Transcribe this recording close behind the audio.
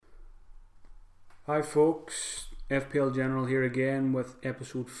Hi folks, FPL General here again with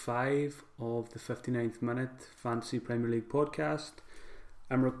episode 5 of the 59th Minute Fantasy Premier League podcast.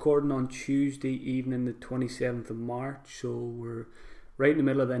 I'm recording on Tuesday evening the 27th of March, so we're right in the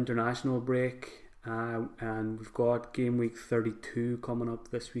middle of the international break and we've got game week 32 coming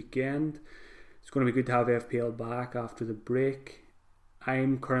up this weekend. It's going to be good to have FPL back after the break.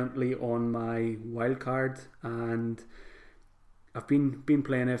 I'm currently on my Wildcard and I've been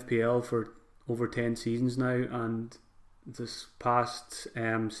playing FPL for over 10 seasons now, and this past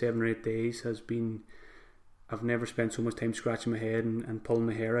 7 or 8 days I've never spent so much time scratching my head and pulling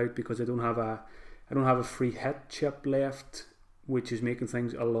my hair out because I don't have a free hit chip left, which is making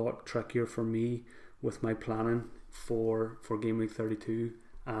things a lot trickier for me with my planning for game week 32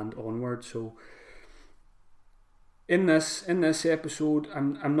 and onward. So in this episode,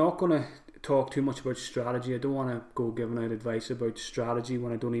 I'm not going to talk too much about strategy. I don't want to go giving out advice about strategy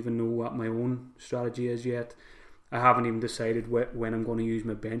when I don't even know what my own strategy is yet. I haven't even decided when I'm going to use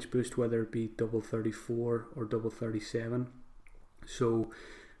my bench boost, whether it be double 34 or double 37. So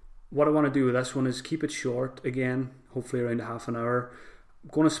what I want to do with this one is keep it short again, hopefully around half an hour. I'm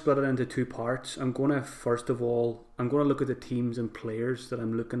going to split it into two parts. I'm going to look at the teams and players that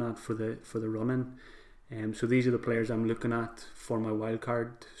I'm looking at for the run-in. So these are the players I'm looking at for my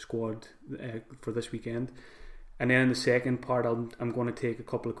wildcard squad for this weekend. And then in the second part, I'm going to take a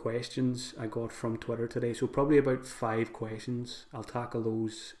couple of questions I got from Twitter today. So probably about 5 questions. I'll tackle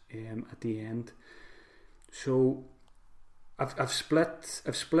those at the end. So I've split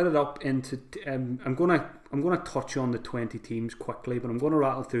it up into. I'm gonna touch on the 20 teams quickly, but I'm going to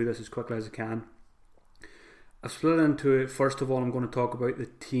rattle through this as quickly as I can. I've split it into, first of all, I'm going to talk about the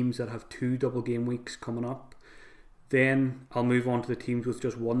teams that have 2 double game weeks coming up. Then I'll move on to the teams with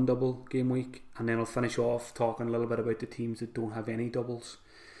just 1 double game week. And then I'll finish off talking a little bit about the teams that don't have any doubles.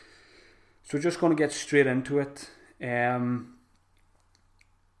 So just going to get straight into it.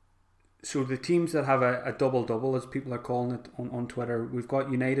 So the teams that have a double-double, as people are calling it on Twitter, we've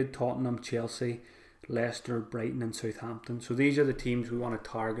got United, Tottenham, Chelsea, Leicester, Brighton and Southampton. So these are the teams we want to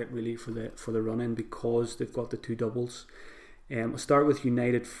target really for the run-in because they've got the 2 doubles. I'll start with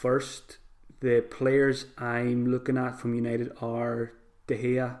United first. The players I'm looking at from United are De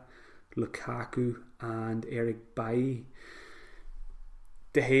Gea, Lukaku and Eric Bailly.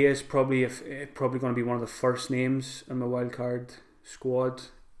 De Gea is probably going to be one of the first names in my wildcard squad.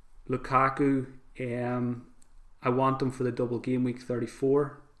 Lukaku, I want him for the double game week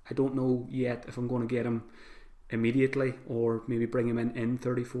 34. I don't know yet if I'm going to get him immediately or maybe bring him in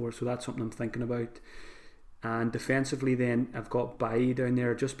 34, so that's something I'm thinking about. And defensively then I've got Bailly down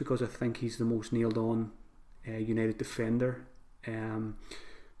there just because I think he's the most nailed on United defender.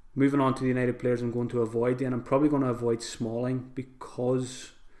 Moving on to the United players I'm going to avoid then, I'm probably going to avoid Smalling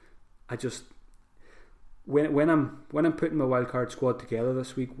because I just when I'm putting my wildcard squad together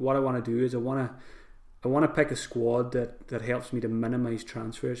this week, what I want to do is I want to pick a squad that helps me to minimise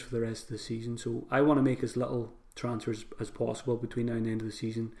transfers for the rest of the season. So I want to make as little transfers as possible between now and the end of the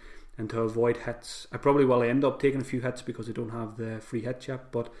season and to avoid hits. I probably will end up taking a few hits because I don't have the free hit chip,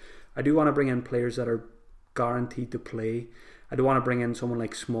 but I do want to bring in players that are guaranteed to play. I don't want to bring in someone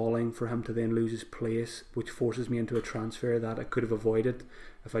like Smalling for him to then lose his place, which forces me into a transfer that I could have avoided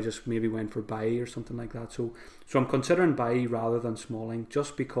if I just maybe went for Bailly or something like that. So I'm considering Bailly rather than Smalling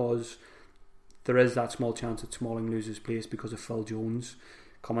just because there is that small chance that Smalling loses place because of Phil Jones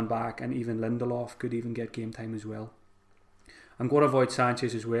coming back, and even Lindelof could even get game time as well. I'm going to avoid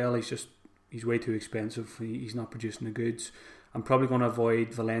Sanchez as well. He's way too expensive. He's not producing the goods. I'm probably going to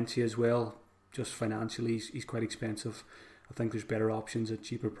avoid Valencia as well. Just financially, he's quite expensive. I think there's better options at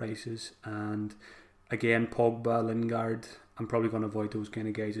cheaper prices. And again, Pogba, Lingard, I'm probably going to avoid those kind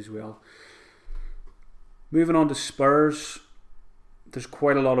of guys as well. Moving on to Spurs, there's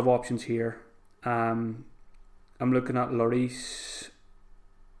quite a lot of options here. I'm looking at Lloris.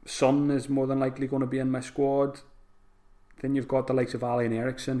 Son is more than likely going to be in my squad. Then you've got the likes of Ali and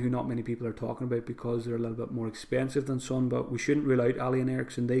Ericsson, who not many people are talking about because they're a little bit more expensive than Son, but we shouldn't rule out Ali and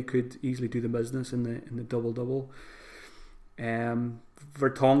Ericsson. They could easily do the business in the double-double.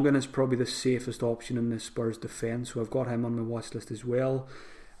 Vertonghen is probably the safest option in the Spurs defence, so I've got him on my watch list as well.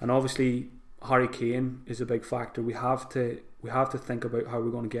 And obviously Harry Kane is a big factor. We have to think about how we're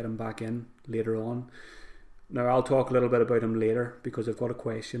going to get him back in later on. Now I'll talk a little bit about him later because I've got a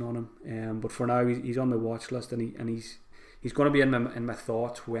question on him. But for now he's on my watch list and he's going to be in my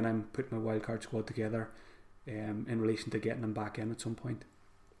thoughts when I'm putting my wildcard squad together in relation to getting him back in at some point.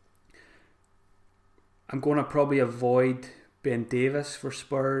 I'm going to probably avoid Ben Davis for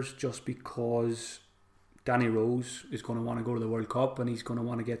Spurs just because Danny Rose is going to want to go to the World Cup and he's going to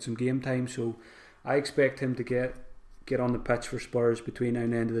want to get some game time, so I expect him to get on the pitch for Spurs between now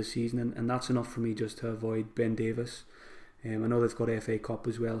and the end of the season, and that's enough for me just to avoid Ben Davies. I know they've got FA Cup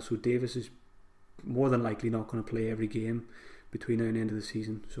as well, so Davies is more than likely not going to play every game between now and the end of the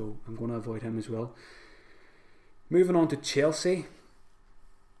season, so I'm going to avoid him as well. Moving on to Chelsea,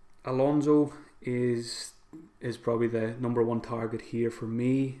 Alonso is probably the number one target here for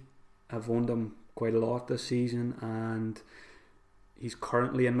me. I've owned him quite a lot this season, and he's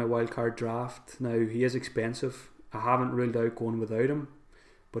currently in my wildcard draft. Now, he is expensive. I haven't ruled out going without him,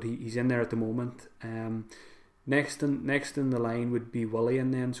 but he's in there at the moment. Next in the line would be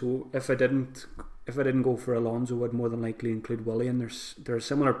Willian then. So if I didn't go for Alonso, I'd more than likely include Willian. They're a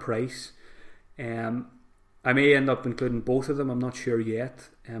similar price. I may end up including both of them. I'm not sure yet,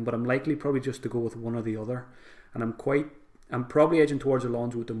 but I'm likely probably just to go with one or the other. And I'm probably edging towards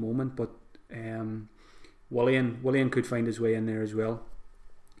Alonso at the moment, but Willian could find his way in there as well.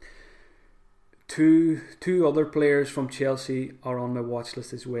 Two other players from Chelsea are on my watch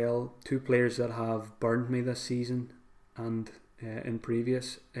list as well. Two players that have burned me this season and in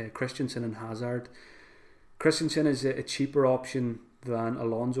previous, Christensen and Hazard. Christensen is a cheaper option than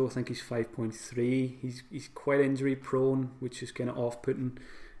Alonso. I think he's 5.3. He's quite injury prone, which is kind of off-putting.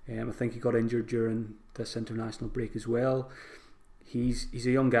 I think he got injured during this international break as well. He's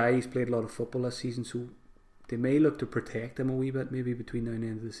a young guy. He's played a lot of football this season, so they may look to protect him a wee bit, maybe between now and the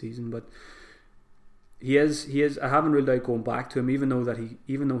end of the season. But he is. I haven't ruled out going back to him, even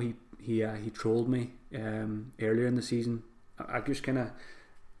though he trolled me earlier in the season. I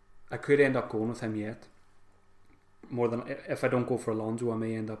could end up going with him yet. More than if I don't go for Alonso, I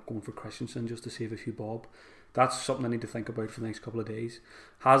may end up going for Christensen just to save a few bob. That's something I need to think about for the next couple of days.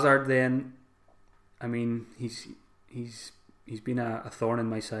 Hazard, then, I mean, he's been a thorn in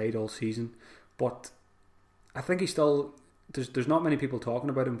my side all season, but I think he's still. There's not many people talking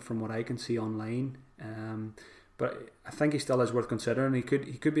about him from what I can see online, but I think he still is worth considering. He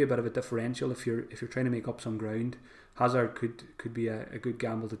could be a bit of a differential if you're trying to make up some ground. Hazard could be a good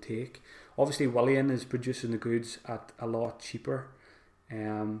gamble to take. Obviously, Willian is producing the goods at a lot cheaper,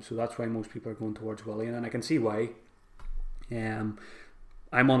 so that's why most people are going towards Willian, and I can see why. I'm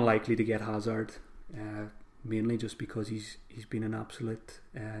unlikely to get Hazard, mainly just because he's been an absolute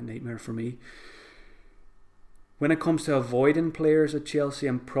nightmare for me. When it comes to avoiding players at Chelsea,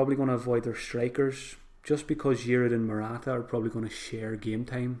 I'm probably going to avoid their strikers, just because Giroud and Morata are probably going to share game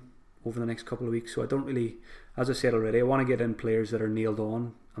time over the next couple of weeks. So I don't really, as I said already, I want to get in players that are nailed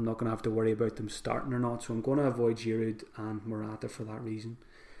on. I'm not going to have to worry about them starting or not, so I'm going to avoid Giroud and Morata for that reason.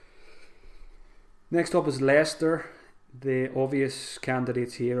 Next up is Leicester. The obvious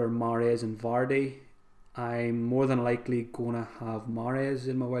candidates here are Mahrez and Vardy. I'm more than likely going to have Mahrez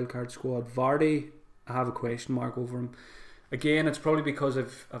in my wildcard squad. Vardy, I have a question mark over him. Again, it's probably because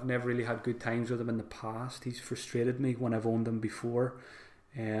I've never really had good times with him in the past. He's frustrated me when I've owned him before.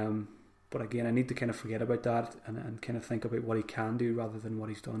 But again, I need to kind of forget about that and kind of think about what he can do rather than what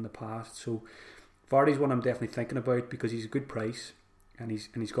he's done in the past. So Vardy's one I'm definitely thinking about because he's a good price and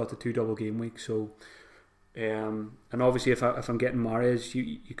he's got the 2 double game weeks. So and obviously if I'm getting Mahrez,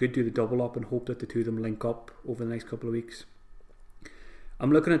 you could do the double up and hope that the two of them link up over the next couple of weeks.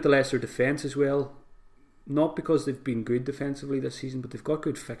 I'm looking at the Leicester defence as well. Not because they've been good defensively this season, but they've got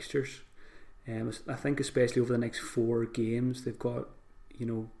good fixtures. I think especially over the next 4 games, they've got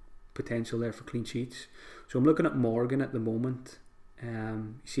potential there for clean sheets. So I'm looking at Morgan at the moment. He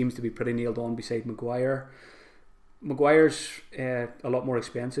seems to be pretty nailed on beside Maguire. Maguire's a lot more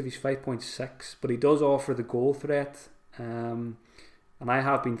expensive. He's 5.6, but he does offer the goal threat. And I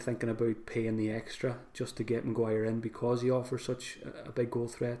have been thinking about paying the extra just to get Maguire in because he offers such a big goal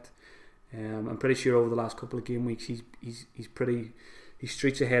threat. I'm pretty sure over the last couple of game weeks he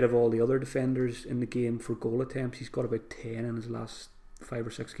streaks ahead of all the other defenders in the game for goal attempts. He's got about 10 in his last 5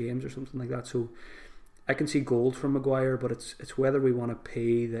 or 6 games or something like that. So I can see goals from Maguire, but it's whether we want to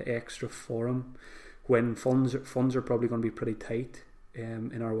pay the extra for him when funds are probably going to be pretty tight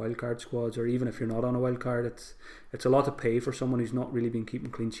in our wildcard squads, or even if you're not on a wildcard, it's a lot to pay for someone who's not really been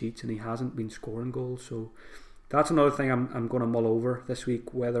keeping clean sheets and he hasn't been scoring goals. So that's another thing I'm going to mull over this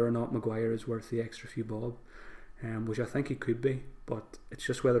week, whether or not Maguire is worth the extra few bob, which I think he could be, but it's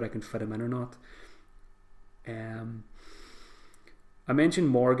just whether I can fit him in or not. I mentioned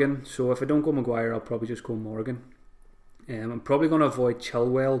Morgan, so if I don't go Maguire, I'll probably just go Morgan. I'm probably going to avoid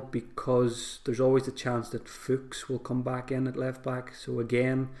Chilwell because there's always the chance that Fuchs will come back in at left back. So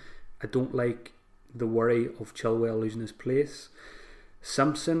again, I don't like the worry of Chilwell losing his place.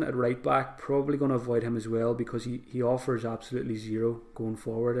 Simpson at right back, probably going to avoid him as well because he offers absolutely zero going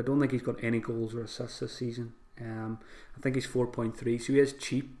forward. I don't think he's got any goals or assists this season. I think he's 4.3, so he is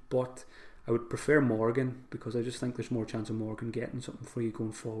cheap, but I would prefer Morgan, because I just think there's more chance of Morgan getting something for you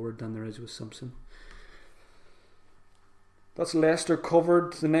going forward than there is with Simpson. That's Leicester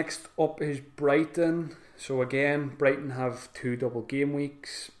covered. The next up is Brighton. So again, Brighton have 2 double game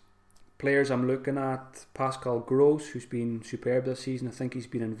weeks. Players I'm looking at, Pascal Gross, who's been superb this season. I think he's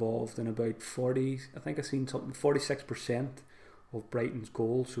been involved in about 46% of Brighton's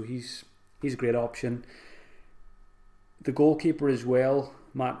goals. So he's a great option. The goalkeeper as well,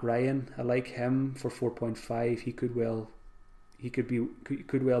 Matt Ryan. I like him for 4.5. He could well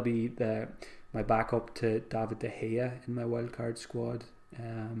be my backup to David De Gea in my wildcard squad.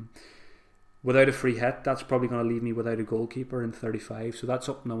 Without a free hit, that's probably going to leave me without a goalkeeper in 35. So that's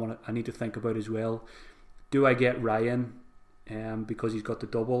something I need to think about as well. Do I get Ryan because he's got the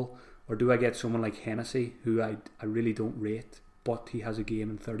double, or do I get someone like Hennessy, who I really don't rate, but he has a game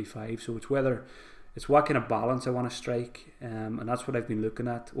in 35? So it's what kind of balance I want to strike, and that's what I've been looking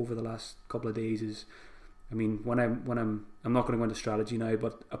at over the last couple of days. Is, I mean, when I'm not going to go into strategy now,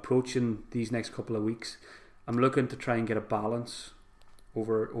 but approaching these next couple of weeks, I'm looking to try and get a balance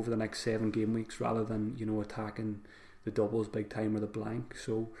over the next 7 game weeks, rather than attacking the doubles big time or the blank.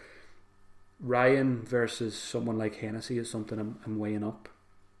 So Ryan versus someone like Hennessy is something I'm weighing up.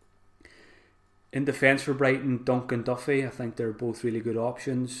 In defence for Brighton, Duncan Duffy, I think they're both really good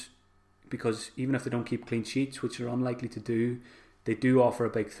options, because even if they don't keep clean sheets, which they're unlikely to do, they do offer a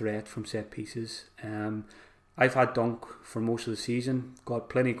big threat from set pieces. I've had Dunk for most of the season, got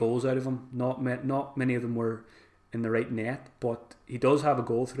plenty of goals out of him. Not many of them were in the right net, but he does have a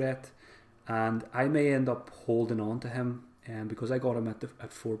goal threat, and I may end up holding on to him because I got him at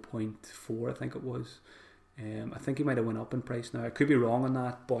 4.4, I think it was. I think he might have went up in price now. I could be wrong on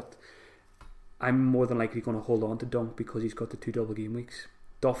that, but I'm more than likely going to hold on to Dunk because he's got the 2 double game weeks.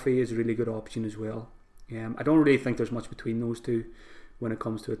 Duffy is a really good option as well. I don't really think there's much between those two when it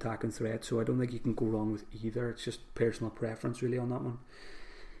comes to attack and threat, so I don't think you can go wrong with either. It's just personal preference really on that one.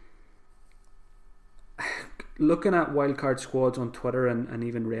 Looking at wildcard squads on Twitter and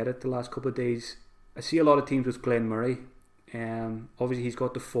even Reddit the last couple of days, I see a lot of teams with Glenn Murray. Obviously he's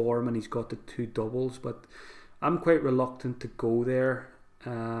got the form and he's got the 2 doubles, but I'm quite reluctant to go there.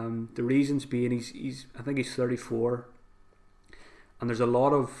 The reasons being I think he's 34, and there's a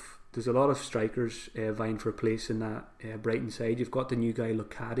lot of strikers vying for a place in that Brighton side. You've got the new guy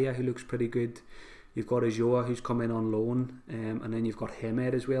Locadia, who looks pretty good. You've got Ajoa, who's come in on loan, and then you've got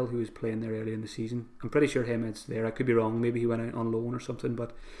Hemed as well, who was playing there early in the season. I'm pretty sure Hemed's there. I could be wrong. Maybe he went out on loan or something,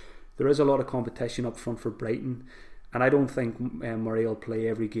 but there is a lot of competition up front for Brighton, and I don't think Murray will play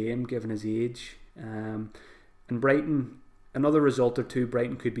every game given his age. And Brighton, another result or two,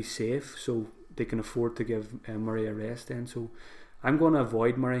 Brighton could be safe, so they can afford to give Murray a rest then. So I'm going to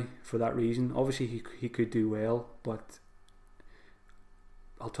avoid Murray for that reason. Obviously he could do well, but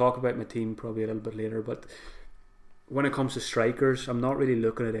I'll talk about my team probably a little bit later. But when it comes to strikers, I'm not really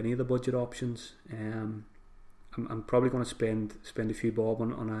looking at any of the budget options. I'm probably going to spend a few bob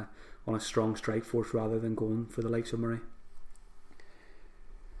on a strong strike force rather than going for the likes of Murray.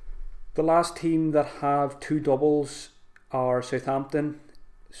 The last team that have 2 doubles are Southampton.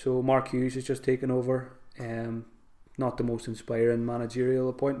 So Mark Hughes has just taken over. Not the most inspiring managerial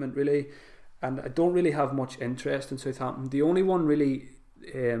appointment really, and I don't really have much interest in Southampton. The only one really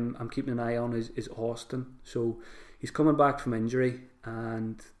I'm keeping an eye on is Austin. So he's coming back from injury,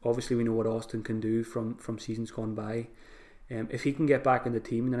 and obviously we know what Austin can do from seasons gone by. If he can get back in the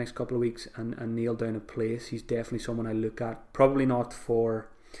team in the next couple of weeks and nail down a place, he's definitely someone I look at. Probably not for,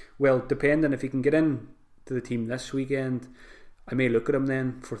 well, depending if he can get in to the team this weekend, I may look at him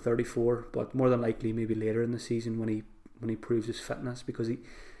then for 34, but more than likely maybe later in the season when he proves his fitness, because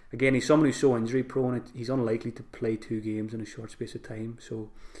he's someone who's so injury prone, he's unlikely to play 2 games in a short space of time. So,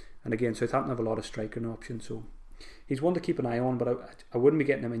 and again, Southampton have a lot of striking options, so he's one to keep an eye on, but I wouldn't be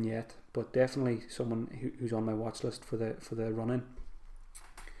getting him in yet, but definitely someone who's on my watch list for the run-in.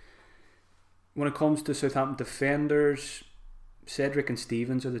 When it comes to Southampton defenders, Cedric and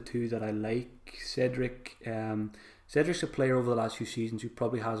Stevens are the 2 that I like. Cedric's a player over the last few seasons who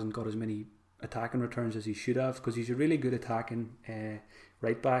probably hasn't got as many attacking returns as he should have, because he's a really good attacking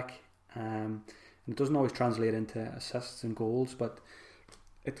right back, and it doesn't always translate into assists and goals, but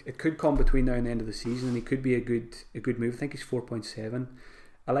it could come between now and the end of the season, and he could be a good move. I think he's 4.7.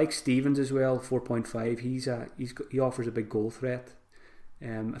 I like Stevens as well, 4.5. He offers a big goal threat.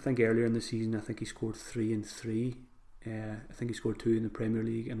 I think earlier in the season, I think he scored 3 and 3. I think he scored 2 in the Premier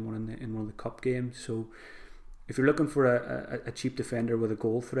League and one in one of the cup games. So if you're looking for a cheap defender with a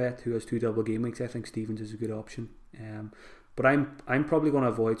goal threat who has 2 double game weeks, I think Stevens is a good option. But I'm probably going to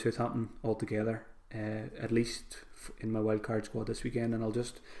avoid Southampton altogether, at least in my wildcard squad this weekend, and I'll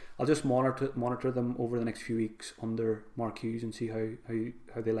just monitor them over the next few weeks under Mark Hughes and see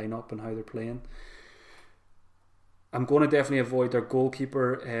how they line up and how they're playing. I'm going to definitely avoid their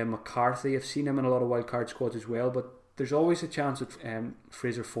goalkeeper, McCarthy. I've seen him in a lot of wildcard squads as well, but there's always a chance that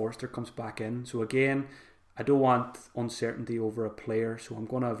Fraser Forster comes back in. So again, I don't want uncertainty over a player, so I'm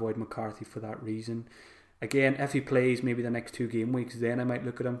going to avoid McCarthy for that reason. Again, if he plays maybe the next 2 game weeks, then I might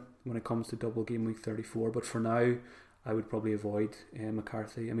look at him when it comes to double game week 34. But for now, I would probably avoid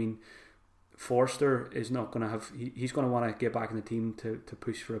McCarthy. I mean, Forster is not going to have... He's going to want to get back in the team to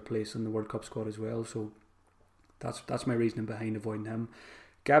push for a place in the World Cup squad as well. So that's my reasoning behind avoiding him.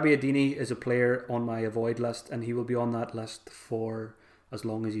 Gabbiadini is a player on my avoid list, and he will be on that list for as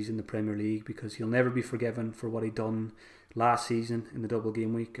long as he's in the Premier League, because he'll never be forgiven for what he done last season in the double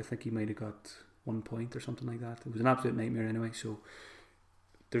game week. I think he might have got 1 point or something like that. It was an absolute nightmare anyway. So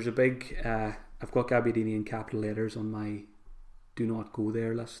there's a big I've got Gabbiadini in capital letters on my do not go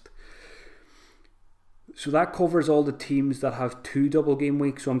there list. So that covers all the teams that have 2 double game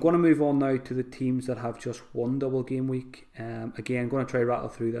weeks. So I'm going to move on now to the teams that have just 1 double game week. Again, I'm going to try rattle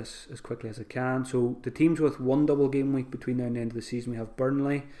through this as quickly as I can. So the teams with 1 double game week between now and the end of the season, we have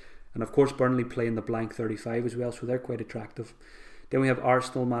Burnley, and of course Burnley playing the blank 35 as well, so they're quite attractive. Then we have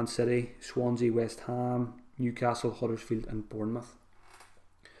Arsenal, Man City, Swansea, West Ham, Newcastle, Huddersfield and Bournemouth.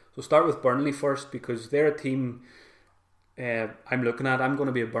 So start with Burnley first, because they're a team I'm looking at. I'm going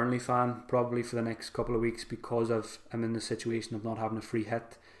to be a Burnley fan probably for the next couple of weeks, because I'm in the situation of not having a free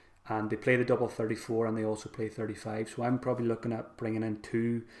hit, and they play the double 34 and they also play 35. So I'm probably looking at bringing in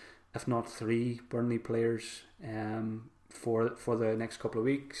 2, if not 3 Burnley players for the next couple of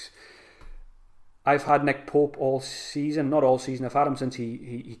weeks. I've had Nick Pope all season, not all season. I've had him since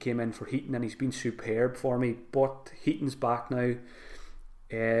he came in for Heaton, and he's been superb for me. But Heaton's back now.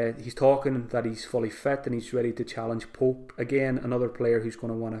 He's talking that he's fully fit and he's ready to challenge Pope. Again, another player who's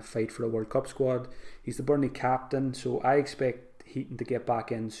going to want to fight for a World Cup squad. He's the Burnley captain, so I expect Heaton to get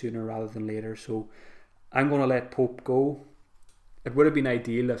back in sooner rather than later. So I'm going to let Pope go. It would have been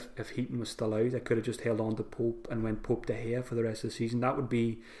ideal if Heaton was still out. I could have just held on to Pope and went Pope De Gea for the rest of the season. That would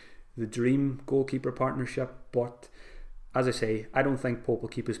be the dream goalkeeper partnership. But as I say, I don't think Pope will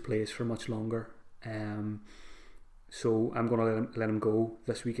keep his place for much longer. So I'm going to let him go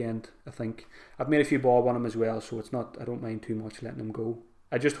this weekend. I think I've made a few bob on him as well, so it's not, I don't mind too much letting him go.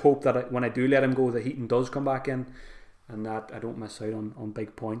 I just hope that when I do let him go, that Heaton does come back in, and that I don't miss out on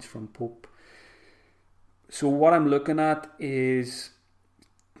big points from Pope. So what I'm looking at is,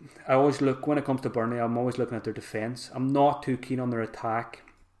 I always look, when it comes to Burnley, I'm always looking at their defence. I'm not too keen on their attack,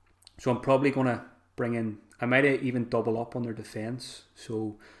 so I'm probably going to bring in, I might even double up on their defence.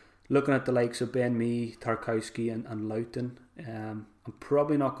 So looking at the likes of Ben Mee, Tarkowski and Loughton, I'm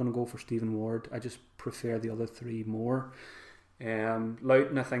probably not going to go for Stephen Ward. I just prefer the other 3 more.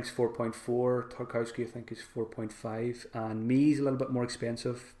 Loughton I think is 4.4, Tarkowski I think is 4.5, and Mee's a little bit more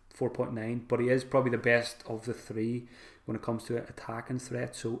expensive, 4.9, but he is probably the best of the 3 when it comes to attacking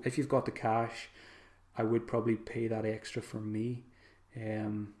threat. So if you've got the cash, I would probably pay that extra for Mee.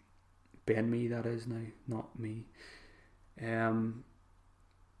 Ben Mee that is now, not me.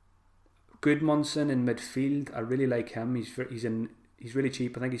 Gudmundsson in midfield, I really like him. He's really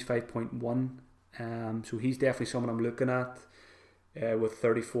cheap. I think he's 5.1. So he's definitely someone I'm looking at with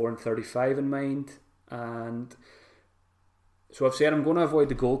 34 and 35 in mind. And so I've said I'm going to avoid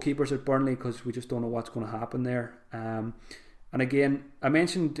the goalkeepers at Burnley, because we just don't know what's going to happen there. And again, I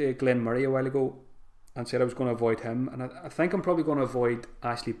mentioned Glenn Murray a while ago and said I was going to avoid him, and I think I'm probably going to avoid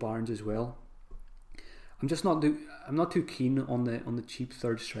Ashley Barnes as well. I'm not too keen on the cheap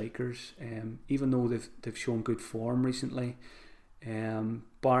third strikers, even though they've shown good form recently.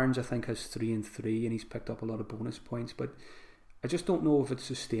 Barnes I think has 3 and 3, and he's picked up a lot of bonus points, but I just don't know if it's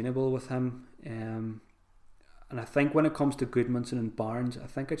sustainable with him. And I think when it comes to Gudmundsson and Barnes, I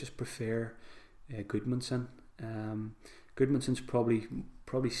think I just prefer Gudmundsson. Gudmundsson's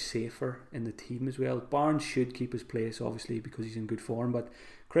probably safer in the team as well. Barnes should keep his place, obviously, because he's in good form, but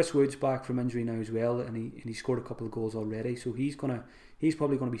Chris Wood's back from injury now as well, and he scored a couple of goals already, so he's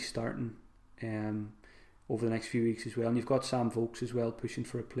probably going to be starting over the next few weeks as well. And you've got Sam Vokes as well pushing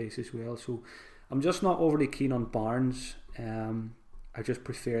for a place as well. So I'm just not overly keen on Barnes. I just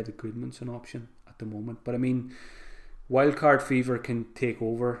prefer the Gudmundsson option at the moment. But I mean, wildcard fever can take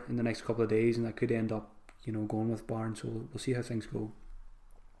over in the next couple of days, and I could end up going with Barnes. So we'll see how things go.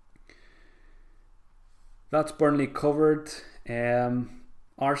 That's Burnley covered.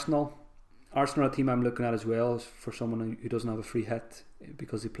 Arsenal, a team I'm looking at as well, is for someone who doesn't have a free hit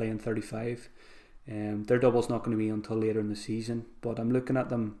because they play in 35. Their double's not going to be until later in the season, but I'm looking at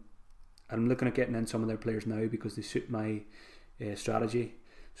them I'm looking at getting in some of their players now because they suit my strategy.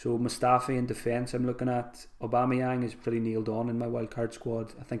 So Mustafi in defence, I'm looking at. Aubameyang is pretty nailed on in my wildcard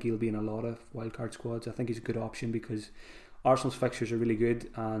squad. I think he'll be in a lot of wildcard squads. I think he's a good option because Arsenal's fixtures are really good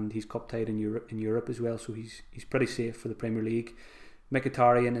and he's cup tied in Europe as well, so he's pretty safe for the Premier League.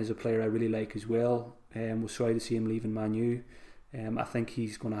 Mkhitaryan is a player I really like as well. Was sorry to see him leaving Man U. I think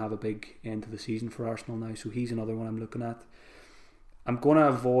he's going to have a big end to the season for Arsenal now, so he's another one I'm looking at. I'm going to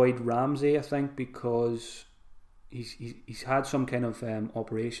avoid Ramsey, I think, because he's had some kind of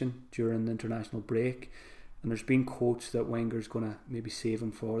operation during the international break, and there's been quotes that Wenger's going to maybe save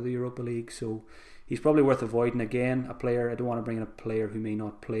him for the Europa League, so he's probably worth avoiding. Again, a player, I don't want to bring in a player who may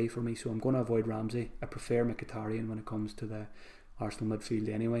not play for me, so I'm going to avoid Ramsey. I prefer Mkhitaryan when it comes to the Arsenal midfield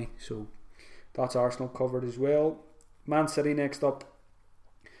anyway, so that's Arsenal covered as well. Man City next up.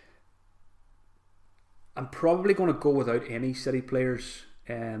 I'm probably going to go without any City players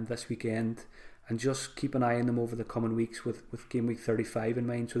this weekend and just keep an eye on them over the coming weeks with game week 35 in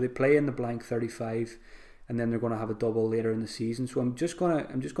mind. So they play in the blank 35 and then they're going to have a double later in the season. So I'm just going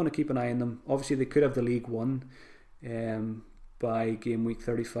to keep an eye on them. Obviously they could have the League One by game week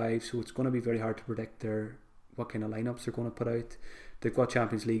 35, so it's going to be very hard to predict what kind of lineups they're going to put out. They've got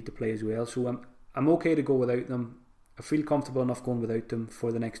Champions League to play as well, so I'm okay to go without them. I feel comfortable enough going without them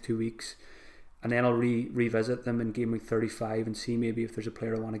for the next 2 weeks, and then I'll revisit them in game week 35 and see maybe if there's a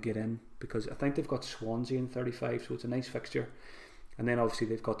player I want to get in, because I think they've got Swansea in 35, so it's a nice fixture, and then obviously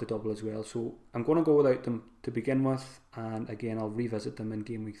they've got the double as well, so I'm going to go without them to begin with, and again I'll revisit them in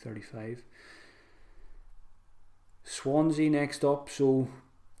game week 35. Swansea next up. So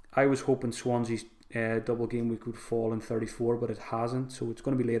I was hoping Swansea's double game week would fall in 34, but it hasn't, so it's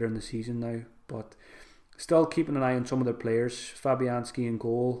going to be later in the season now, but still keeping an eye on some of their players. Fabianski in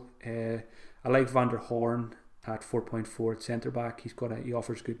goal. I like Van der Horn at 4.4 at centre back. He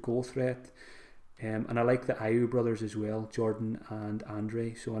offers good goal threat, and I like the Ayew brothers as well, Jordan and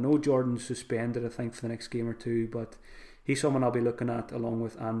Andre. So I know Jordan's suspended, I think, for the next game or two, but he's someone I'll be looking at along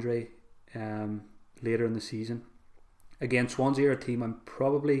with Andre later in the season. Again, Swansea are a team I'm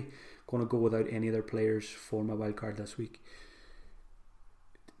probably going to go without any of their players for my wildcard this week.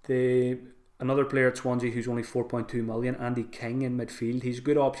 Another player at Swansea who's only 4.2 million, Andy King in midfield. He's a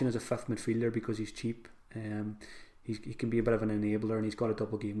good option as a fifth midfielder because he's cheap. He can be a bit of an enabler, and he's got a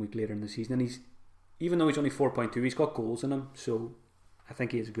double game week later in the season. And even though he's only 4.2, he's got goals in him, so I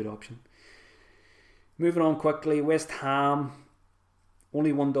think he is a good option. Moving on quickly, West Ham,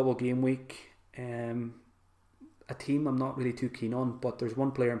 only one double game week. A team I'm not really too keen on, but there's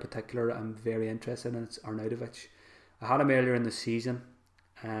one player in particular I'm very interested in. It's Arnautovic. I had him earlier in the season.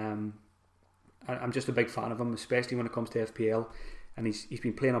 I'm just a big fan of him, especially when it comes to FPL, and he's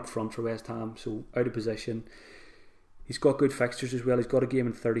been playing up front for West Ham, so out of position. He's got good fixtures as well. He's got a game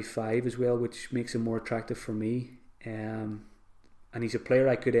in 35 as well, which makes him more attractive for me. And he's a player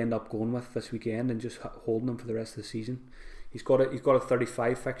I could end up going with this weekend and just holding him for the rest of the season. He's got a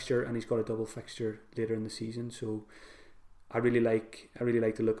 35 fixture and he's got a double fixture later in the season, so I really like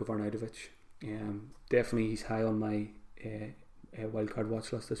the look of Arnautovic. Definitely he's high on my wildcard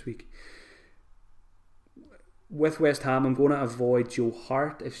watch list this week. With West Ham, I'm going to avoid Joe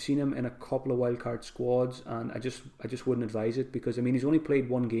Hart. I've seen him in a couple of wildcard squads, and I just wouldn't advise it, because I mean he's only played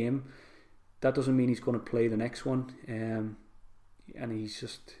one game. That doesn't mean he's going to play the next one, and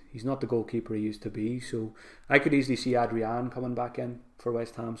he's not the goalkeeper he used to be. So I could easily see Adrian coming back in for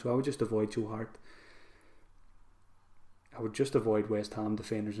West Ham. So I would just avoid Joe Hart. I would just avoid West Ham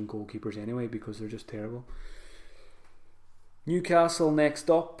defenders and goalkeepers anyway, because they're just terrible. Newcastle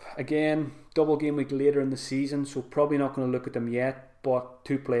next up. Again, double game week later in the season, so probably not going to look at them yet, but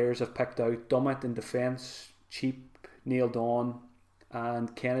two players I've picked out. Dummett in defence, cheap, nailed on,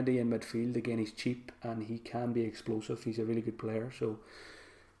 and Kennedy in midfield. Again, he's cheap and he can be explosive. He's a really good player, so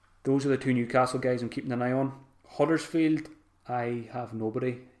those are the two Newcastle guys I'm keeping an eye on. Huddersfield, I have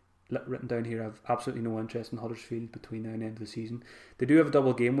nobody written down here. I have absolutely no interest in Huddersfield between now and the end of the season. They do have a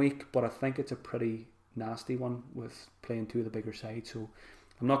double game week, but I think it's a pretty nasty one with playing two of the bigger sides, so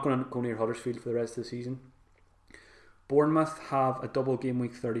I'm not going to go near Huddersfield for the rest of the season. Bournemouth have a double game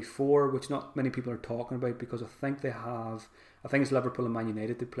week 34, which not many people are talking about, because I think it's Liverpool and Man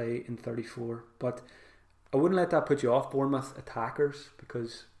United to play in 34, but I wouldn't let that put you off Bournemouth attackers,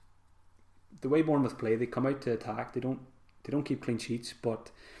 because the way Bournemouth play, they come out to attack. They don't keep clean sheets,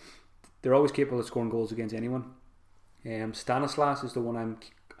 but they're always capable of scoring goals against anyone. Stanislas is the one I'm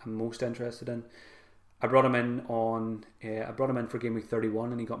most interested in. I brought him in for game week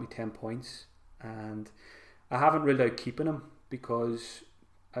 31, and he got me 10 points. And I haven't ruled out keeping him because,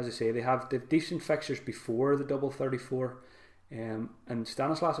 as I say, they've decent fixtures before the double 34. And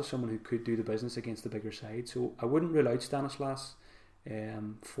Stanislas is someone who could do the business against the bigger side, so I wouldn't rule out Stanislas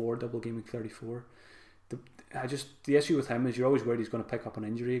for double game week 34. The issue with him is you're always worried he's going to pick up an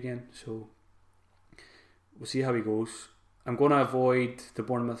injury again, so we'll see how he goes. I'm going to avoid the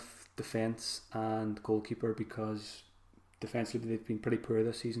Bournemouth defence and goalkeeper because defensively they've been pretty poor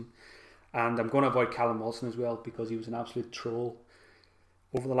this season, and I'm going to avoid Callum Wilson as well because he was an absolute troll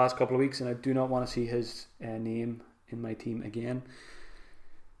over the last couple of weeks, and I do not want to see his name in my team again.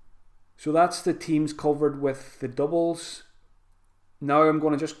 So that's the teams covered with the doubles. Now I'm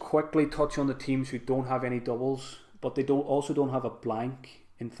going to just quickly touch on the teams who don't have any doubles, but they also don't have a blank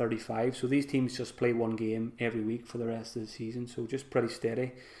in 35. So these teams just play one game every week for the rest of the season, so just pretty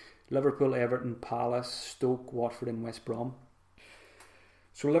steady. Liverpool, Everton, Palace, Stoke, Watford and West Brom.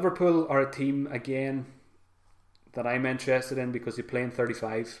 So Liverpool are a team, again, that I'm interested in because they play in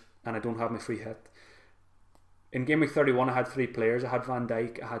 35 and I don't have my free hit. In game week 31 I had 3 players. I had Van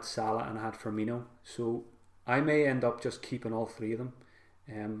Dijk, I had Salah and I had Firmino. So I may end up just keeping all 3 of them.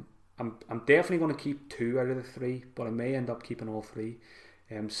 I'm definitely going to keep 2 out of the 3, but I may end up keeping all 3.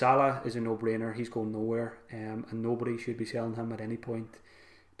 Salah is a no-brainer. He's going nowhere, and nobody should be selling him at any point.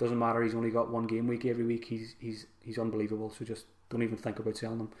 Doesn't matter. He's only got one game week every week. He's unbelievable. So just don't even think about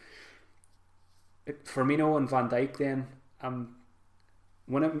selling him. Firmino and Van Dijk. Then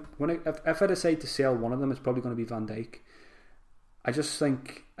if I decide to sell one of them, it's probably going to be Van Dijk. I just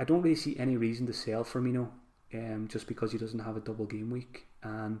think I don't really see any reason to sell Firmino, just because he doesn't have a double game week.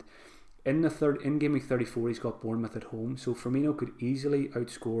 And in game week 34, he's got Bournemouth at home, so Firmino could easily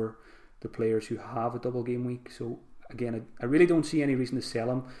outscore the players who have a double game week. So again, I really don't see any reason to sell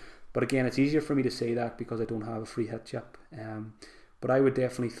him. But again, it's easier for me to say that because I don't have a free hit chip. But I would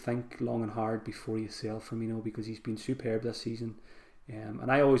definitely think long and hard before you sell Firmino because he's been superb this season.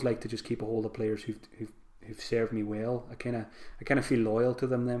 And I always like to just keep a hold of players who've served me well. I kind of feel loyal to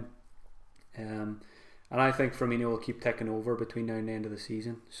them then. And I think Firmino will keep taking over between now and the end of the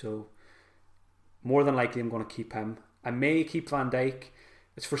season. So more than likely I'm going to keep him. I may keep Van Dijk.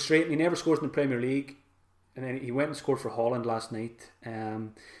 It's frustrating. He never scores in the Premier League. And then he went and scored for Holland last night.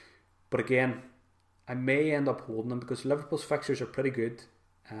 But again, I may end up holding him because Liverpool's fixtures are pretty good.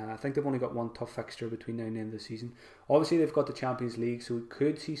 I think they've only got one tough fixture between now and the end of the season. Obviously they've got the Champions League, so we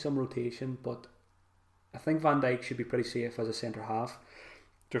could see some rotation, but I think Van Dijk should be pretty safe as a centre half.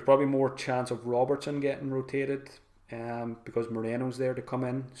 There's probably more chance of Robertson getting rotated because Moreno's there to come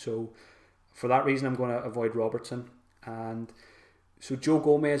in. So for that reason, I'm going to avoid Robertson. And so Joe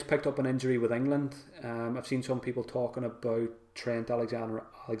Gomez picked up an injury with England. I've seen some people talking about Trent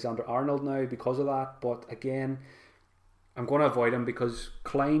Alexander-Arnold now because of that. But again, I'm going to avoid him because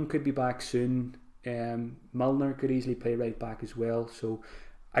Klein could be back soon. Milner could easily play right back as well. So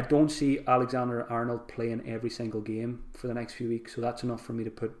I don't see Alexander-Arnold playing every single game for the next few weeks, so that's enough for me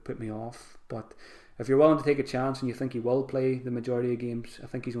to put me off. But if you're willing to take a chance and you think he will play the majority of games, I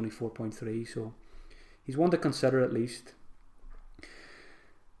think he's only 4.3, so he's one to consider at least.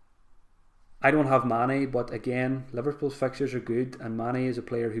 I don't have Mane, but again, Liverpool's fixtures are good, and Mane is a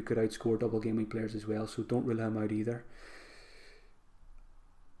player who could outscore double game week players as well, so don't rule him out either.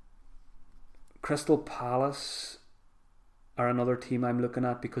 Crystal Palace are another team I'm looking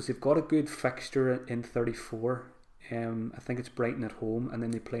at because they've got a good fixture in 34. I think it's Brighton at home, and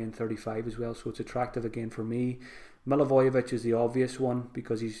then they play in 35 as well, so it's attractive again for me. Milivojevic is the obvious one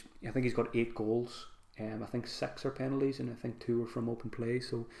because I think he's got 8 goals. I think 6 are penalties, and I think 2 are from open play.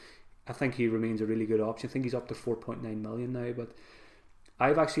 So I think he remains a really good option. I think he's up to 4.9 million now, but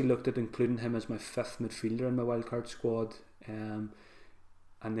I've actually looked at including him as my 5th midfielder in my wildcard squad.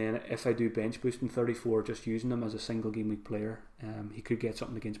 And then if I do bench boost in 34, just using him as a single game week player, he could get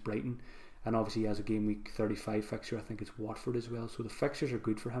something against Brighton. And obviously he has a game week 35 fixture. I think it's Watford as well. So the fixtures are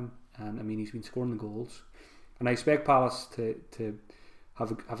good for him. And I mean, he's been scoring the goals. And I expect Palace to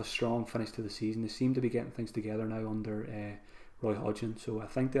have a strong finish to the season. They seem to be getting things together now under Roy Hodgson. So I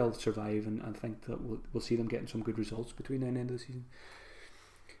think they'll survive, and I think that we'll see them getting some good results between now and the end of the season.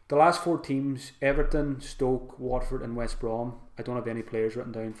 The last 4 teams, Everton, Stoke, Watford and West Brom, I don't have any players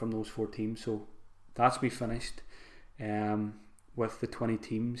written down from those 4 teams, so that's me finished with the 20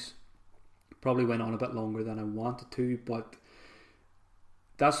 teams. Probably went on a bit longer than I wanted to, but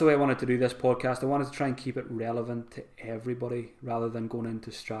that's the way I wanted to do this podcast. I wanted to try and keep it relevant to everybody rather than going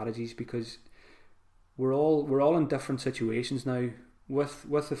into strategies, because we're all in different situations now.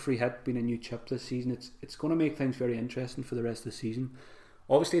 With the free hit being a new chip this season, it's going to make things very interesting for the rest of the season.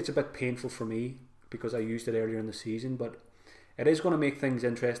 Obviously it's a bit painful for me because I used it earlier in the season, but it is going to make things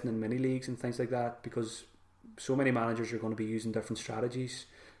interesting in mini leagues and things like that, because so many managers are going to be using different strategies.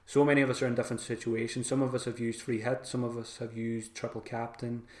 so many of us are in different situations. Some of us have used free hit, some of us have used triple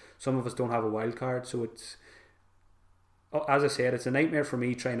captain, some of us don't have a wild card. So it's, as I said, it's a nightmare for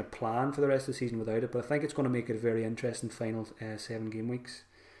me trying to plan for the rest of the season without it. But I think it's going to make it a very interesting final 7 game weeks.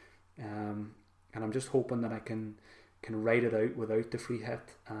 And I'm just hoping that I can ride it out without the free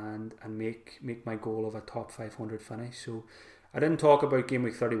hit and make my goal of a top 500 finish. So I didn't talk about game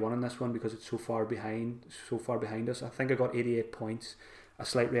week 31 in this one because it's so far behind us. I think I got 88 points, a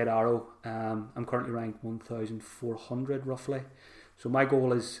slight red arrow. I'm currently ranked 1,400 roughly. So my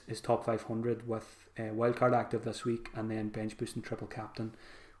goal is top 500 with wildcard active this week, and then bench boost and triple captain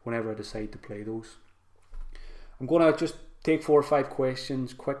whenever I decide to play those. I'm going to just take 4 or 5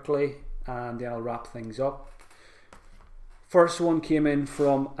 questions quickly and then I'll wrap things up. First one came in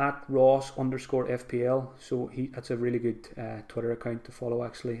from @Ross_FPL. So that's a really good Twitter account to follow,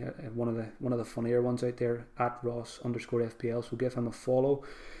 actually. One of the funnier ones out there, @Ross_FPL. So give him a follow.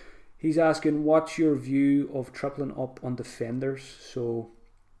 He's asking, what's your view of tripling up on defenders? So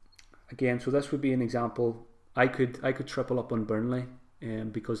again, so this would be an example. I could triple up on Burnley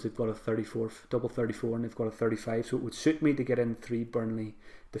because they've got a 34, double 34, and they've got a 35. So it would suit me to get in 3 Burnley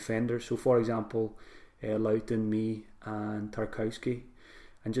defenders. So for example, Loughton, me and Tarkowski,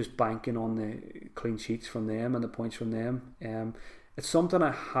 and just banking on the clean sheets from them and the points from them. It's something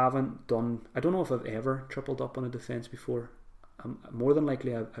I haven't done. I don't know if I've ever tripled up on a defence before. More than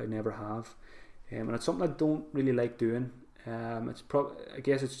likely I never have, and it's something I don't really like doing. I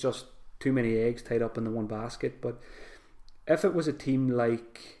guess it's just too many eggs tied up in the one basket. But if it was a team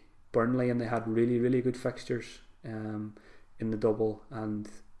like Burnley and they had really, really good fixtures in the double and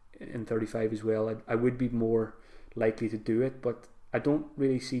in 35 as well, I would be more likely to do it. But I don't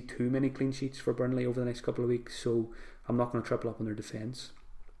really see too many clean sheets for Burnley over the next couple of weeks, so I'm not going to triple up on their defence.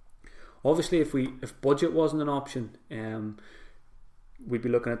 Obviously, if budget wasn't an option, we'd be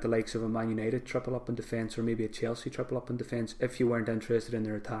looking at the likes of a Man United triple up in defence, or maybe a Chelsea triple up in defence, if you weren't interested in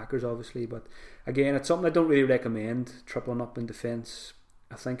their attackers, obviously. But again, it's something I don't really recommend, tripling up in defence.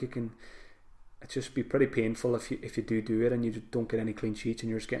 I think it just be pretty painful if you do it and you just don't get any clean sheets and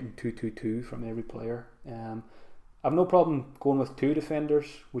you're just getting 2-2-2 from every player. I've no problem going with 2 defenders,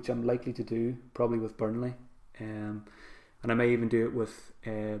 which I'm likely to do probably with Burnley, and I may even do it with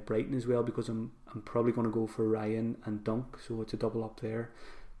Brighton as well, because I'm probably going to go for Ryan and Dunk, so it's a double up there.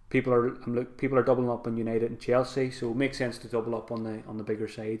 People are doubling up on United and Chelsea, so it makes sense to double up on the bigger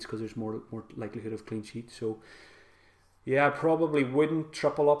sides because there's more likelihood of clean sheets. So yeah, I probably wouldn't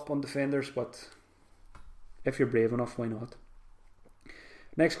triple up on defenders, but if you're brave enough, why not?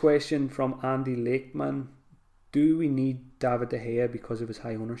 Next question from Andy Lakeman. Do we need David De Gea because of his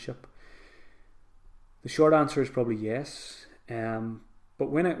high ownership? The short answer is probably yes. But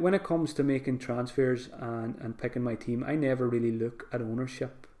when it comes to making transfers and picking my team, I never really look at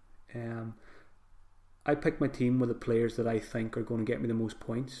ownership. I pick my team with the players that I think are going to get me the most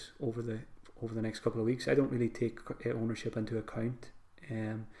points over the next couple of weeks. I don't really take ownership into account.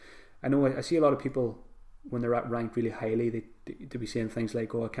 I know I see a lot of people when they're ranked really highly, they be saying things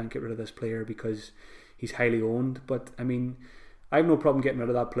like, "Oh, I can't get rid of this player because he's highly owned." But I mean, I have no problem getting rid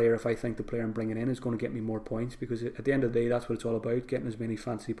of that player if I think the player I'm bringing in is going to get me more points, because at the end of the day, that's what it's all about, getting as many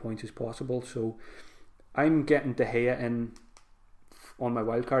fantasy points as possible. So I'm getting De Gea in on my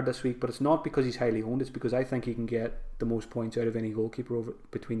wildcard this week, but it's not because he's highly owned, it's because I think he can get the most points out of any goalkeeper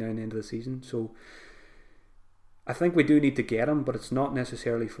between now and the end of the season. So I think we do need to get him, but it's not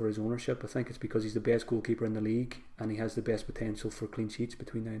necessarily for his ownership. I think it's because he's the best goalkeeper in the league and he has the best potential for clean sheets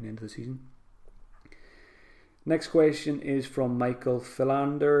between now and the end of the season. Next question is from Michael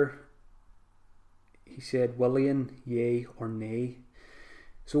Philander. He said, Willian, yay or nay?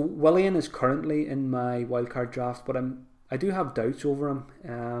 So Willian is currently in my wildcard draft, but I do have doubts over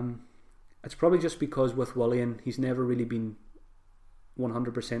him. It's probably just because with Willian, he's never really been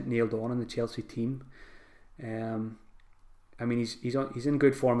 100% nailed on in the Chelsea team. I mean, he's in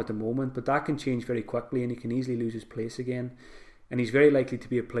good form at the moment, but that can change very quickly and he can easily lose his place again. And he's very likely to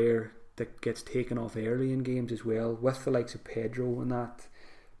be a player that gets taken off early in games as well, with the likes of Pedro and that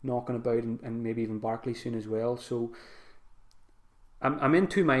knocking about, and maybe even Barkley soon as well. So I'm in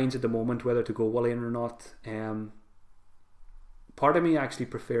two minds at the moment whether to go Willian or not. Part of me actually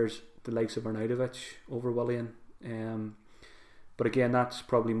prefers the likes of Arnautovic over Willian, but again, that's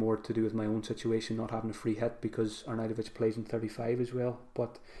probably more to do with my own situation, not having a free hit, because Arnautovic plays in 35 as well.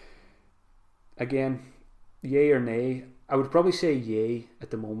 But again, yay or nay? I would probably say yay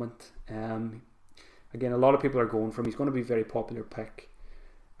at the moment. Again, a lot of people are going for him. He's going to be a very popular pick,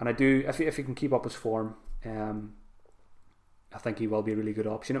 and I do, if he can keep up his form, I think he will be a really good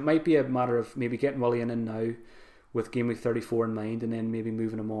option. It might be a matter of maybe getting Willian in now with game week 34 in mind, and then maybe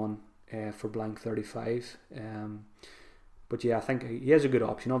moving him on for blank 35. But yeah, I think he is a good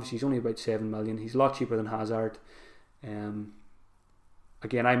option. Obviously, he's only about 7 million. He's a lot cheaper than Hazard.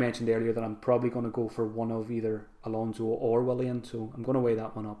 Again, I mentioned earlier that I'm probably going to go for one of either Alonso or Willian, so I'm going to weigh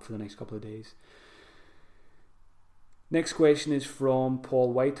that one up for the next couple of days. Next question is from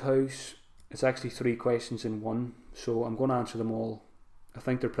Paul Whitehouse. It's actually 3 questions in one, so I'm going to answer them all. I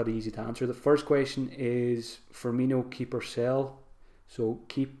think they're pretty easy to answer. The first question is Firmino, keep or sell? So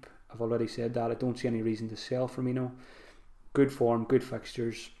keep, I've already said that. I don't see any reason to sell Firmino. Good form, good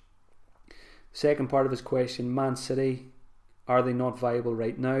fixtures. Second part of his question, Man City, are they not viable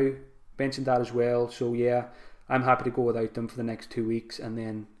right now? Mentioned that as well. So yeah, I'm happy to go without them for the next 2 weeks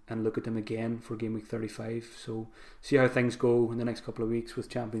and look at them again for game week 35. So see how things go in the next couple of weeks with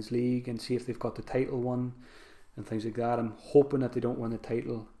Champions League and see if they've got the title won and things like that. I'm hoping that they don't win the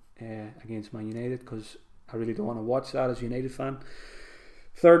title against Man United, because I really don't want to watch that as a United fan.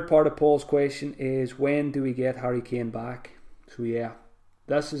 Third part of Paul's question is, when do we get Harry Kane back? So yeah,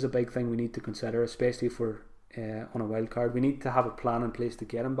 this is a big thing we need to consider, especially if we're on a wild card. We need to have a plan in place to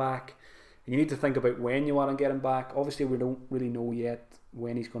get him back. And you need to think about when you want to get him back. Obviously, we don't really know yet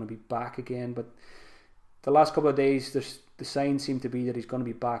when he's going to be back again, but the last couple of days, the signs seem to be that he's going to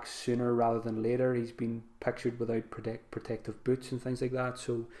be back sooner rather than later. He's been pictured without protective boots and things like that.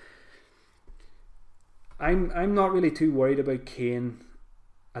 So I'm not really too worried about Kane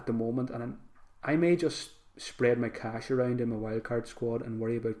at the moment, and I may just spread my cash around in my wildcard squad and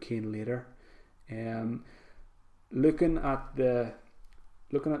worry about Kane later. Looking at the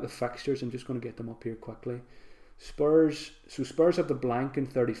fixtures, I'm just going to get them up here quickly. Spurs have the blank in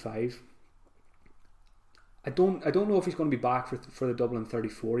 35. I don't know if he's going to be back for the double in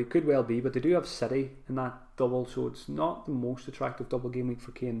 34. He could well be, but they do have City in that double, so it's not the most attractive double game week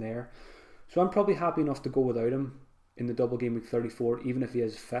for Kane there. So I'm probably happy enough to go without him in the double game week 34, even if he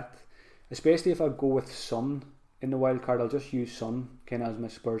is fit. Especially if I go with Son in the wild card, I'll just use Son kind of as my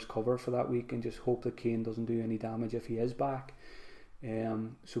Spurs cover for that week and just hope that Kane doesn't do any damage if he is back.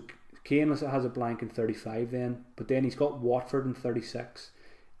 So Kane has a blank in 35 then, but then he's got Watford in 36,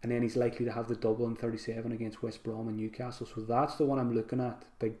 and then he's likely to have the double in 37 against West Brom and Newcastle. So that's the one I'm looking at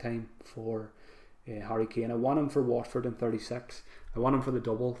big time for Harry Kane. I want him for Watford in 36. I want him for the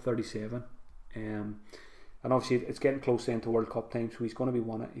double 37. And obviously it's getting close then to World Cup time, so he's going to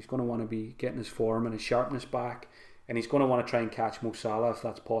want to be getting his form and his sharpness back, and he's going to want to try and catch Mo Salah if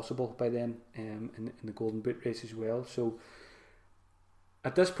that's possible by then, in the Golden Boot race as well. So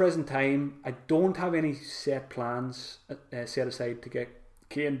at this present time, I don't have any set plans set aside to get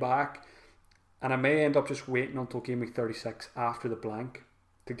Kane back, and I may end up just waiting until game week 36 after the blank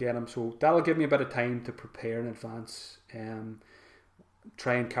to get him. So that'll give me a bit of time to prepare in advance,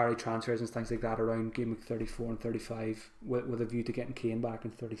 try and carry transfers and things like that around game week 34 and 35 with a view to getting Kane back in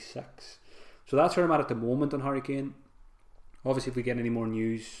 36. So that's where I'm at the moment on Harry Kane. Obviously, if we get any more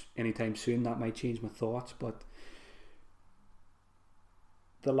news anytime soon, that might change my thoughts. But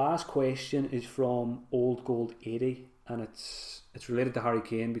the last question is from Old Gold 80, and it's related to Harry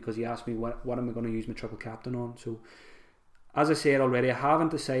Kane because he asked me what am I going to use my triple captain on. So as I said already, I haven't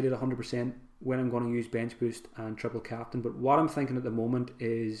decided 100% when I'm going to use bench boost and triple captain, but what I'm thinking at the moment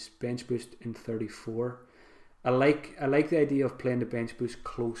is bench boost in 34. I like the idea of playing the bench boost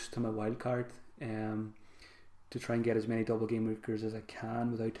close to my wild card, to try and get as many double game weekers as I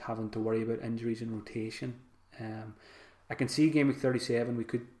can without having to worry about injuries and rotation. I can see game week 37 we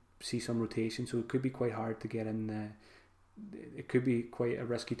could see some rotation, so it could be quite hard to get in. It could be quite a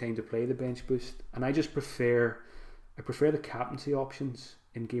risky time to play the bench boost, and I prefer the captaincy options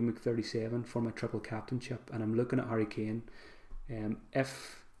in game week 37 for my triple captainship, and I'm looking at Harry Kane.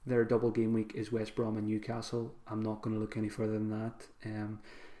 If their double game week is West Brom and Newcastle, I'm not going to look any further than that.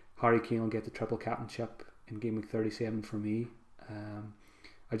 Harry Kane will get the triple captainship in game week 37 for me.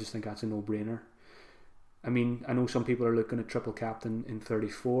 I just think that's a no-brainer. I mean, I know some people are looking at triple captain in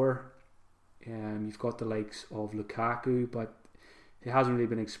 34. You've got the likes of Lukaku, but he hasn't really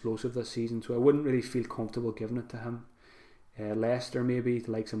been explosive this season, so I wouldn't really feel comfortable giving it to him. Leicester maybe,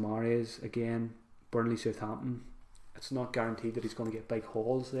 the likes of Mahrez again, Burnley, Southampton. It's not guaranteed that he's going to get big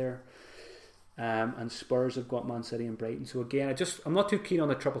hauls there. And Spurs have got Man City and Brighton. So again, I'm not too keen on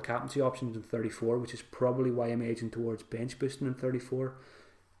the triple captaincy options in 34, which is probably why I'm edging towards bench boosting in 34,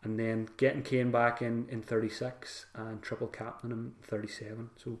 and then getting Kane back in 36 and triple captain in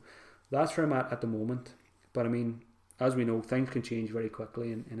 37. So that's where I'm at the moment. But I mean, as we know, things can change very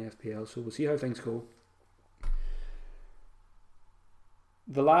quickly in FPL, so we'll see how things go.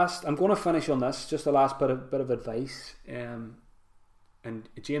 I'm going to finish on this, just the last bit of advice. and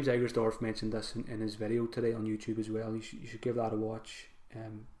James Eggersdorf mentioned this in his video today on YouTube as well. You should give that a watch.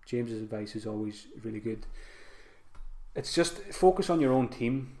 James's advice is always really good. It's just focus on your own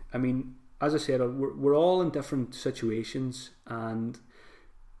team. I mean, as I said, we're all in different situations, and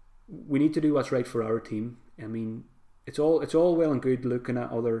we need to do what's right for our team. I mean, it's all well and good looking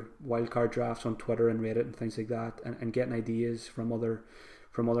at other wildcard drafts on Twitter and Reddit and things like that, and getting ideas from other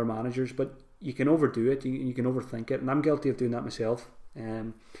managers, but you can overdo it. You can overthink it, and I'm guilty of doing that myself.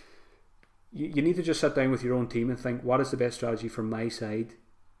 You need to just sit down with your own team and think, what is the best strategy for my side,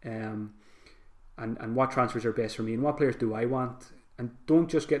 and what transfers are best for me, and what players do I want. And don't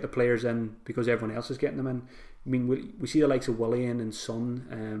just get the players in because everyone else is getting them in. I mean, we see the likes of Willian and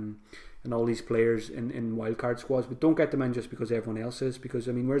Son and all these players in wildcard squads, but don't get them in just because everyone else is, because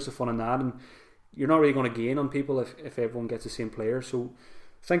I mean, where's the fun in that? And you're not really going to gain on people if everyone gets the same player. So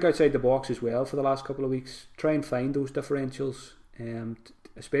think outside the box as well for the last couple of weeks. Try and find those differentials,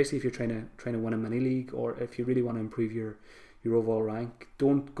 especially if you're trying to win a mini league, or if you really want to improve your overall rank.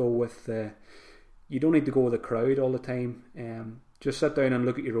 Don't go with you don't need to go with the crowd all the time. Just sit down and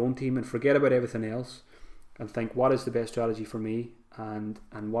look at your own team and forget about everything else, and think, what is the best strategy for me, and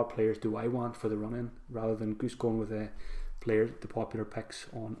what players do I want for the run-in, rather than just going with the popular picks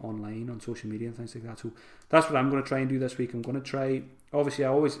online on social media and things like that. So that's what I'm going to try and do this week. I'm going to try, obviously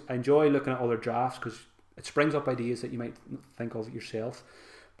I enjoy looking at other drafts because it springs up ideas that you might think of yourself,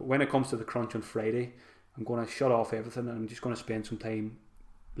 but when it comes to the crunch on Friday, I'm going to shut off everything and I'm just going to spend some time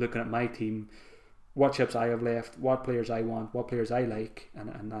looking at my team, what chips I have left, what players I want, what players I like,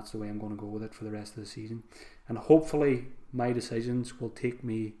 and that's the way I'm going to go with it for the rest of the season. And hopefully my decisions will take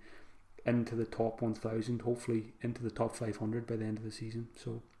me into the top 1,000, hopefully into the top 500 by the end of the season.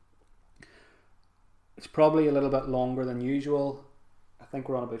 So it's probably a little bit longer than usual. I think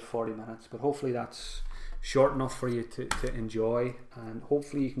we're on about 40 minutes, but hopefully that's short enough for you to enjoy, and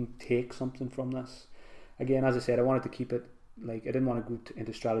hopefully you can take something from this. Again, as I said, I wanted to keep it, like, I didn't want to go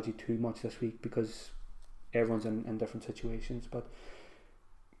into strategy too much this week because everyone's in different situations, but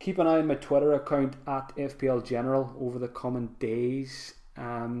keep an eye on my Twitter account at FPL General over the coming days.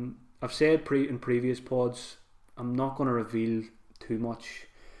 I've said in previous pods, I'm not going to reveal too much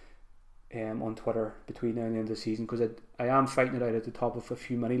on Twitter between now and the end of the season, because I am fighting it out at the top of a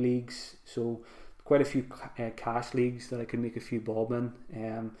few mini leagues, so quite a few cash leagues that I can make a few bob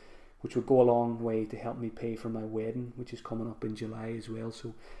in, which would go a long way to help me pay for my wedding, which is coming up in July as well.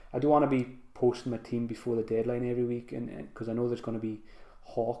 So I don't want to be posting my team before the deadline every week, and because I know there's going to be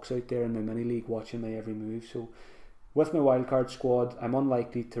hawks out there in my mini league watching my every move. So with my wildcard squad, I'm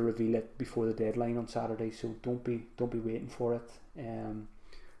unlikely to reveal it before the deadline on Saturday, so don't be waiting for it.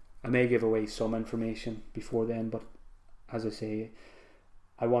 I may give away some information before then, but as I say,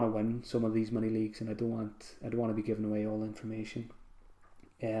 I want to win some of these mini leagues, and I don't want to be giving away all the information.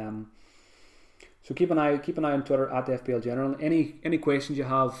 So keep an eye on Twitter at FPL General. Any questions you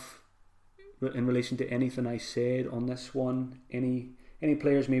have in relation to anything I said on this one, any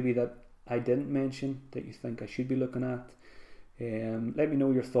players maybe that I didn't mention that you think I should be looking at, let me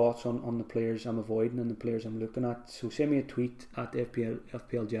know your thoughts on the players I'm avoiding and the players I'm looking at. So send me a tweet at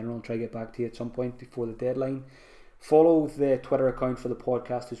FPL General. I'll try to get back to you at some point before the deadline. Follow the Twitter account for the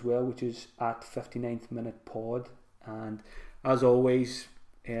podcast as well, which is at 59th Minute Pod. And as always,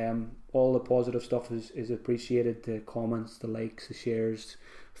 all the positive stuff is appreciated. The comments, the likes, the shares,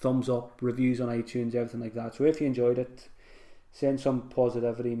 thumbs up, reviews on iTunes, everything like that. So if you enjoyed it, send some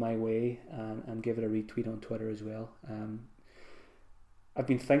positivity my way, and give it a retweet on Twitter as well. I've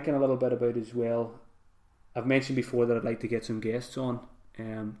been thinking a little bit about as well. I've mentioned before that I'd like to get some guests on.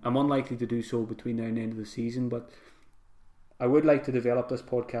 I'm unlikely to do so between now and the end of the season, but I would like to develop this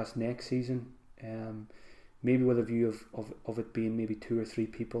podcast next season. Maybe with a view of it being maybe 2 or 3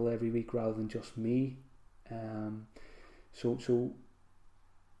 people every week rather than just me. So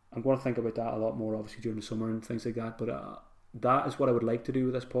I'm going to think about that a lot more, obviously, during the summer and things like that. But that is what I would like to do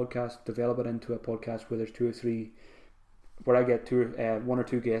with this podcast, develop it into a podcast where there's 2 or 3, where I get 1 or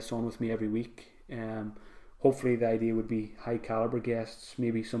 2 guests on with me every week. Hopefully the idea would be high caliber guests,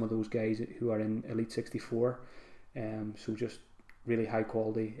 maybe some of those guys who are in Elite 64. So just really high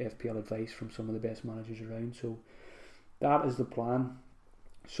quality FPL advice from some of the best managers around. So that is the plan.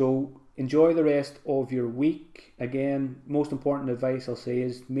 So enjoy the rest of your week. Again, most important advice I'll say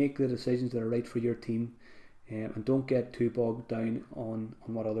is make the decisions that are right for your team, and don't get too bogged down on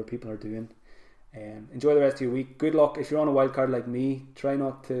what other people are doing. Enjoy the rest of your week. Good luck. If you're on a wildcard like me, try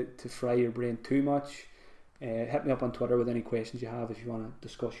not to fry your brain too much. Hit me up on Twitter with any questions you have if you want to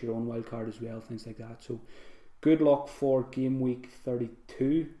discuss your own wildcard as well, things like that. So good luck for game week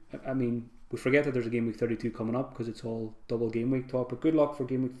 32. I mean, We forget that there's a game week 32 coming up because it's all double game week talk. But good luck for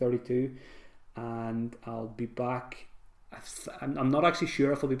game week 32, and I'll be back. I'm not actually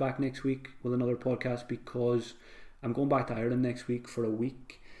sure if I'll be back next week with another podcast because I'm going back to Ireland next week for a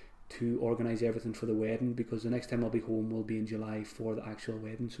week to organise everything for the wedding, because the next time I'll be home will be in July for the actual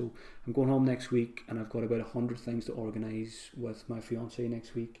wedding. So I'm going home next week, and I've got about 100 things to organise with my fiancée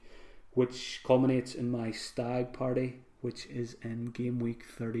next week, which culminates in my stag party, which is in game week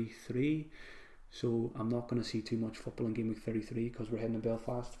 33. So I'm not going to see too much football in game week 33 because we're heading to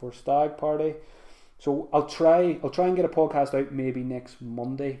Belfast for stag party. So I'll try and get a podcast out maybe next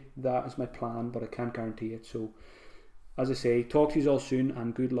Monday. That is my plan, but I can't guarantee it. So as I say, talk to you all soon,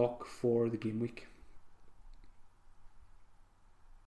 and good luck for the game week.